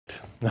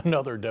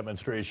Another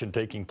demonstration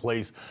taking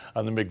place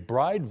on the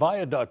McBride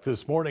Viaduct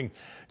this morning.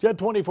 Jet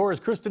 24's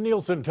Krista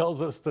Nielsen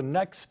tells us the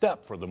next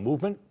step for the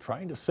movement,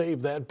 trying to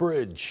save that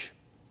bridge.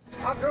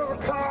 I drove a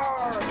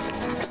car.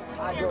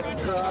 I drove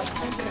a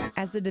truck.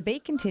 As the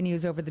debate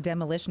continues over the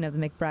demolition of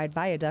the McBride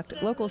Viaduct,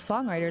 local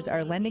songwriters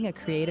are lending a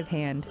creative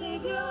hand.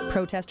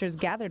 Protesters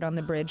gathered on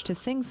the bridge to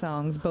sing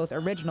songs, both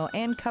original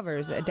and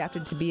covers,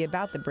 adapted to be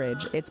about the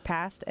bridge, its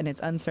past, and its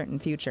uncertain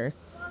future.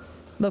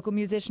 Local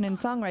musician and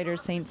songwriter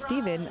St.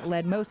 Stephen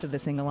led most of the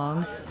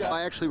sing-along.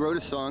 I actually wrote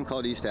a song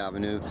called East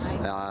Avenue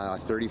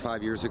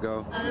 35 years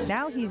ago.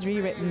 Now he's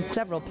rewritten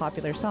several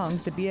popular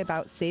songs to be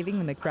about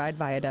saving the McBride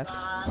Viaduct.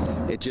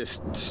 It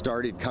just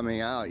started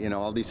coming out. You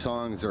know, all these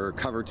songs are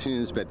cover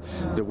tunes, but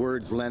the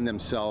words lend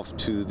themselves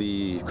to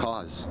the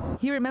cause.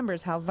 He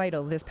remembers how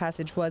vital this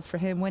passage was for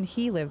him when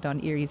he lived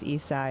on Erie's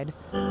east side.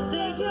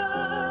 Save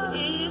your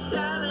East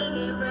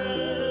Avenue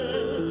Bridge.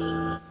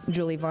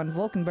 Julie von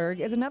Volkenberg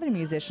is another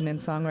musician and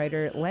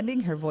songwriter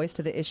lending her voice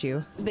to the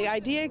issue. The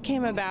idea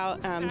came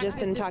about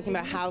just in talking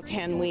about how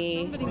can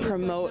we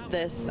promote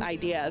this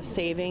idea of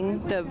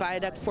saving the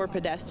viaduct for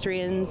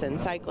pedestrians and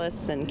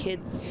cyclists and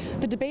kids.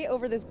 The debate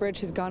over this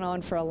bridge has gone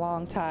on for a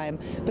long time,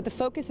 but the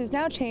focus is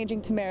now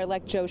changing to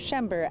Mayor-elect Joe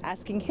Schember,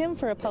 asking him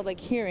for a public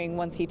hearing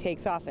once he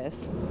takes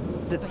office.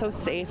 It's so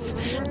safe.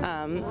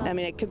 I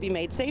mean, it could be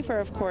made safer,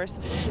 of course,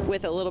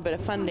 with a little bit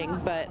of funding,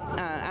 but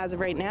as of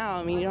right now,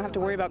 I mean, you don't have to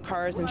worry about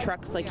cars and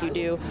trucks like you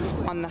do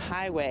on the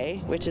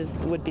highway, which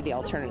would be the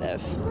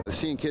alternative.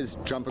 Seeing kids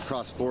jump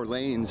across 4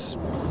 lanes,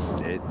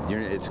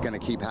 it's going to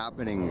keep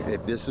happening.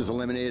 If this is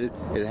eliminated,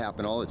 it'll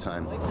happen all the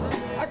time.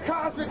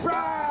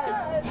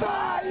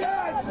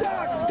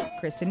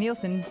 Krista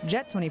Nielsen,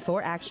 Jet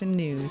 24 Action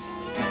News.